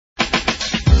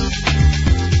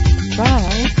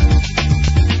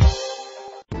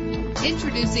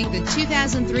Introducing the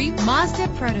 2003 Mazda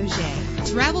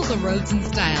Protege. Travel the roads in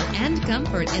style and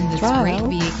comfort in this great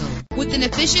vehicle. With an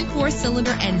efficient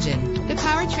 4-cylinder engine, the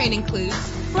powertrain includes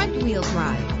front-wheel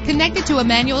drive, connected to a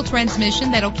manual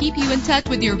transmission that'll keep you in touch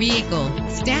with your vehicle.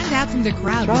 Stand out from the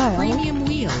crowd with premium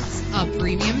wheels. A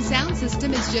premium sound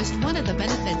system is just one of the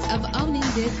benefits of owning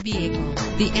this vehicle.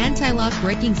 The anti-lock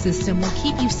braking system will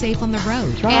keep you safe on the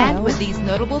road. And with these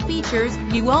notable features,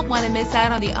 you won't want to miss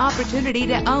out on the opportunity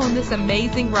to own this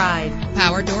amazing ride.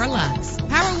 Power door locks,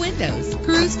 power windows,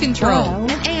 cruise control,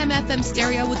 an AM/FM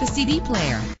stereo with a CD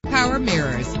player, power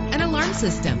mirrors, an alarm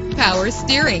system, power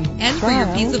steering. And for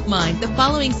your peace of mind, the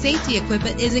following safety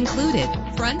equipment is included: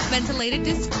 front ventilated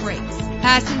disc brakes,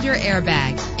 passenger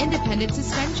airbag, independent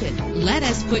suspension. Let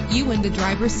us put you in the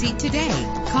driver's seat today.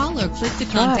 Call or click to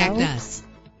contact us.